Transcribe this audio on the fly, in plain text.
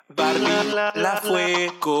Barbie,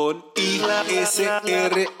 Laffue con Isra.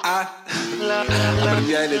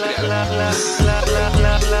 Aprendí a deletrear.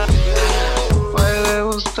 Puede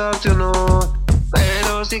gustarte o no,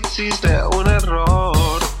 pero si existe un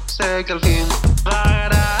error, sé que al fin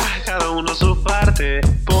pagará cada uno su parte.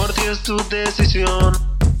 Por ti es tu decisión,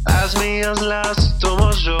 las mías las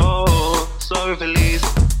tomo yo. Soy feliz,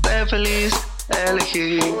 sé feliz,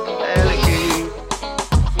 elegí.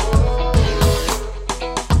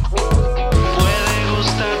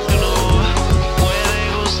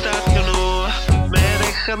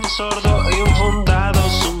 Sordo y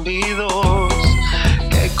infundados zumbidos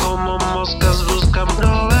que como moscas buscan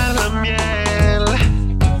probar la miel.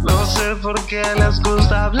 No sé por qué les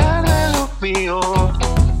gusta hablar de lo mío,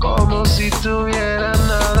 como si tuviera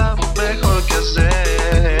nada mejor que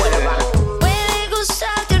hacer. Puede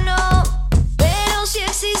gustarte o no, pero si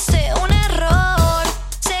existe un error,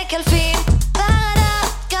 sé que al fin pagará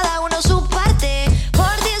cada uno su parte.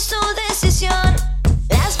 Por ti es tu decisión,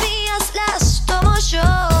 las mías las tomo yo.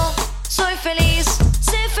 Soy feliz,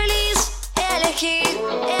 sé feliz, elegí.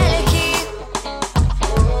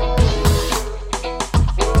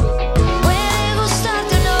 Puede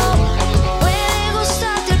gustarte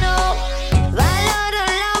o no, valoro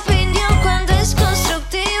la opinión cuando es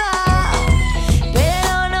constructiva,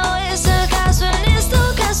 pero no es el caso en esta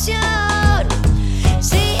ocasión.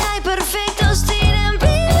 Si hay perfectos, tiren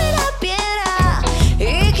primera piedra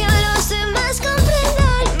y que los demás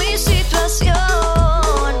comprendan mi situación.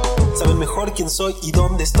 Saben mejor quién soy y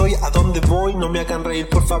dónde estoy, a dónde voy. No me hagan reír,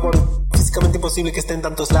 por favor. Físicamente imposible que esté en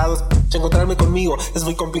tantos lados. Ya encontrarme conmigo es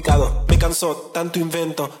muy complicado. Me cansó tanto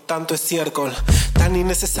invento, tanto estiércol, tan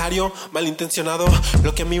innecesario, malintencionado.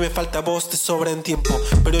 Lo que a mí me falta a vos te sobra en tiempo,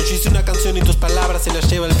 pero yo hice una canción y tus palabras se las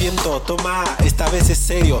lleva el viento. Toma, esta vez es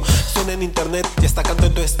serio. Suena en internet y hasta canto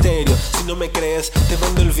en tu estéreo. Si no me crees, te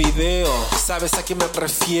mando el video. Sabes a quién me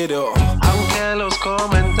refiero. Aunque los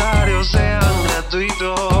comentarios sean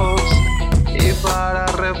gratuitos y para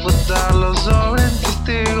refutarlos sobren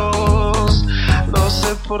testigos, no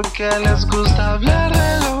sé por qué les gusta hablar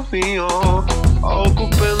de lo mío.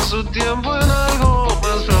 Ocupen su tiempo en algo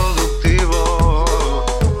más productivo.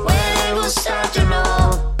 Puede gustarte o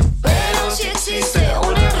no, pero si existe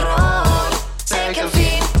un error, sé que al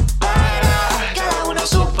fin pagará cada uno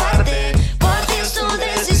su parte. Por ti es tu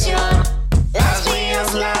decisión, las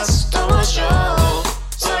mías las tomo yo.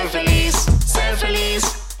 Soy feliz, sé feliz,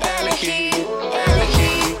 elegí.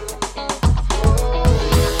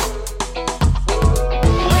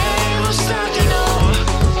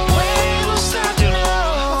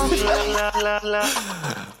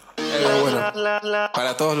 Bueno,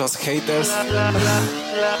 para todos los haters,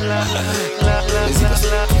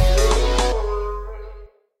 besitos.